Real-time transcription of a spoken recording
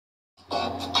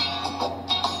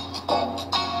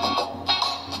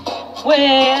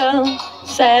Well,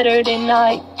 Saturday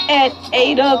night at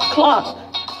 8 o'clock,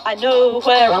 I know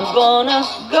where I'm gonna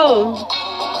go.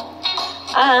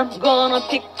 I'm gonna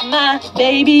pick my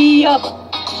baby up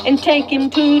and take him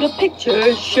to the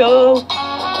picture show.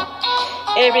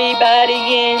 Everybody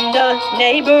in the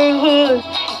neighborhood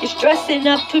is dressing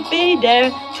up to be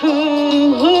there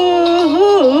too.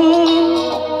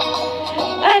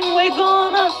 And we're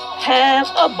gonna have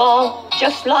a ball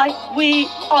just like we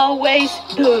always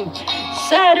do.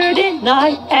 Saturday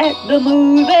night at the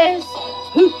movies,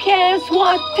 who cares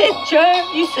what picture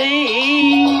you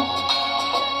see?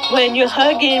 When you're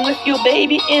hugging with your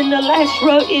baby in the last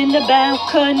row in the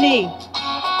balcony.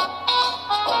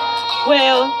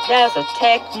 Well, there's a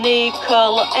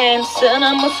Technicolor and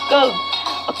CinemaScope,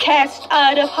 a cast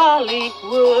out of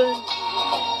Hollywood.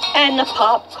 And the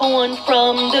popcorn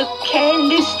from the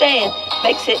candy stand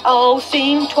makes it all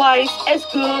seem twice as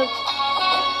good.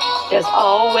 There's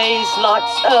always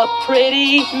lots of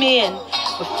pretty men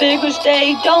with figures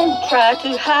they don't try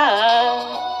to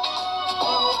hide.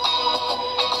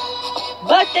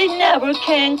 But they never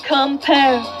can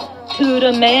compare to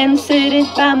the man sitting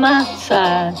by my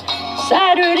side.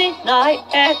 Saturday night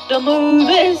at the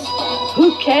movies,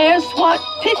 who cares what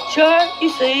picture you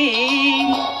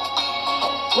see?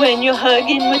 When you're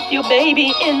hugging with your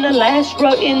baby in the last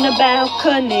row in the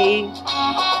balcony.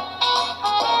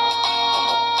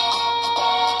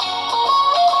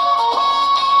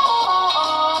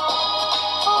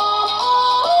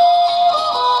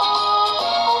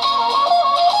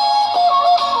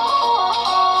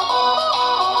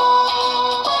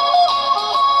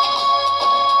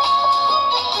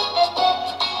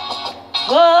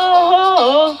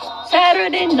 Whoa,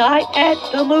 Saturday night at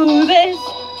the movies,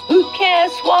 who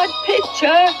cares what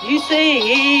picture you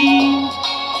see?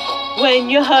 When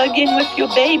you're hugging with your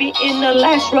baby in the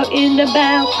last row in the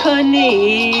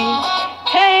balcony.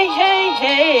 Hey, hey,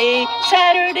 hey,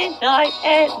 Saturday night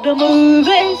at the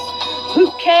movies, who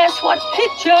cares what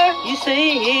picture you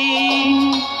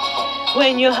see?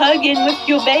 When you're hugging with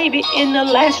your baby in the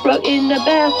last row in the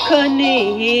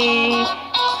balcony.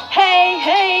 Hey,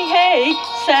 hey, hey,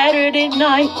 Saturday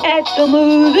night at the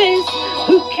movies,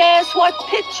 who cares what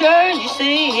picture you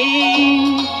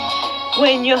see?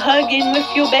 When you're hugging with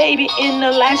your baby in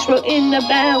the last row in the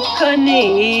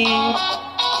balcony.